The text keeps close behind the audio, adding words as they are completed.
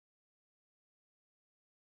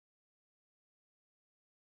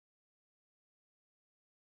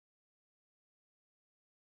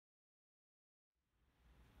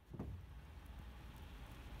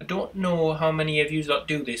don't know how many of you lot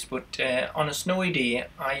do this, but on a snowy day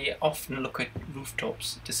I often look at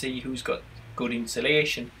rooftops to see who's got good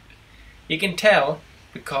insulation. You can tell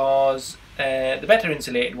because the better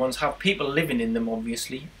insulated ones have people living in them,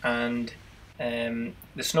 obviously, and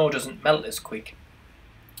the snow doesn't melt as quick.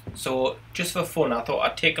 So just for fun, I thought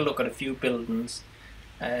I'd take a look at a few buildings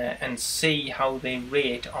and see how they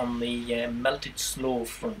rate on the melted snow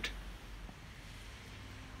front.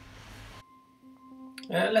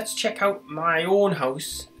 Let's check out my own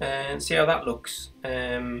house and see how that looks.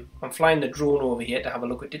 I'm flying the drone over here to have a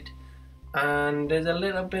look at it, and there's a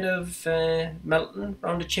little bit of melting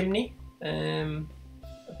around the chimney. I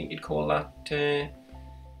think you'd call that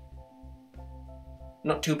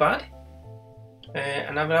not too bad.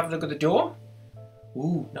 And I'm going to have a look at the dome.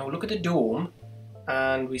 Ooh, now look at the dome,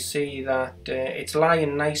 and we see that it's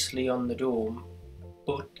lying nicely on the dome,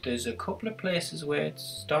 but there's a couple of places where it's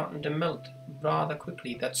starting to melt rather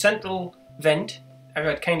quickly. That central vent, I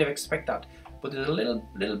would kind of expect that, but there's a little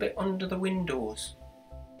bit under the windows.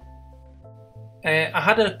 I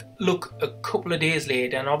had a look a couple of days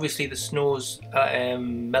later, and obviously the snow's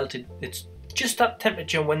melted. It's just that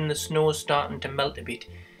temperature when the snow's starting to melt a bit,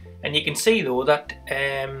 and you can see though that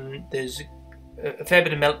there's a fair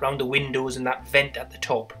bit of melt around the windows and that vent at the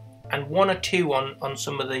top, and one or two on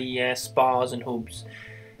some of the spars and hubs.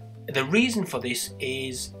 The reason for this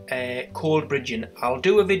is cold bridging. I'll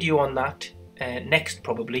do a video on that next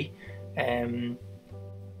probably.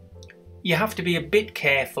 You have to be a bit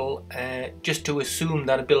careful just to assume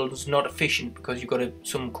that a building's not efficient because you've got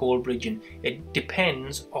some cold bridging. It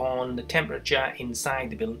depends on the temperature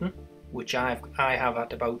inside the building, which I have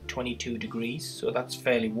at about 22 degrees, so that's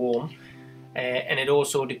fairly warm. And it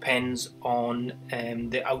also depends on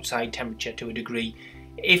the outside temperature to a degree.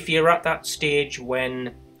 If you're at that stage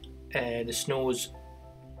when the snow's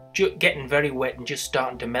getting very wet and just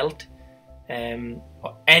starting to melt,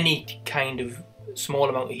 or any kind of small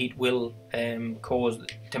amount of heat will cause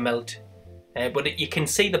it to melt. But you can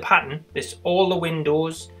see the pattern. There's all the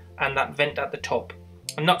windows and that vent at the top.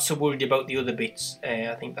 I'm not so worried about the other bits.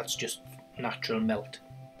 I think that's just natural melt.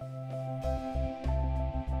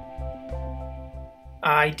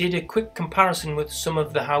 I did a quick comparison with some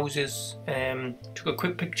of the houses, took a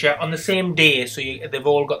quick picture on the same day, so they've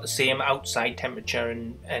all got the same outside temperature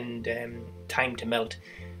and time to melt.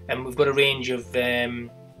 And we've got a range of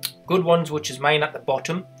good ones, which is mine at the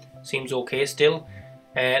bottom, seems okay still.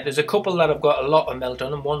 There's a couple that have got a lot of melt on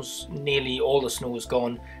them, one's nearly all the snow is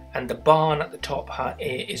gone, and the barn at the top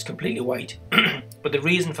is completely white. But the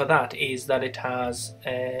reason for that is that it has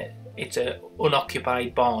it's an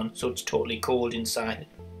unoccupied barn, so it's totally cold inside.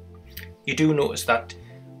 You do notice that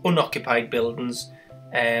unoccupied buildings,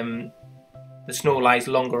 the snow lies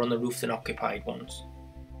longer on the roof than occupied ones.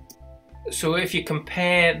 So if you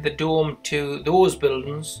compare the dome to those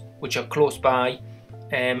buildings which are close by,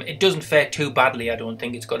 it doesn't fare too badly. I don't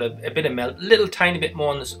think. It's got a bit of melt, a little tiny bit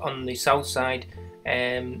more on the south side,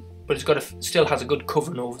 but it's got still has a good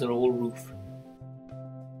covering over the whole roof.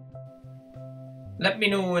 Let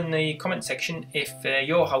me know in the comment section if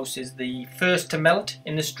your house is the first to melt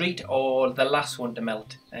in the street or the last one to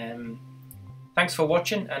melt. Thanks for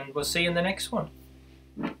watching, and we'll see you in the next one.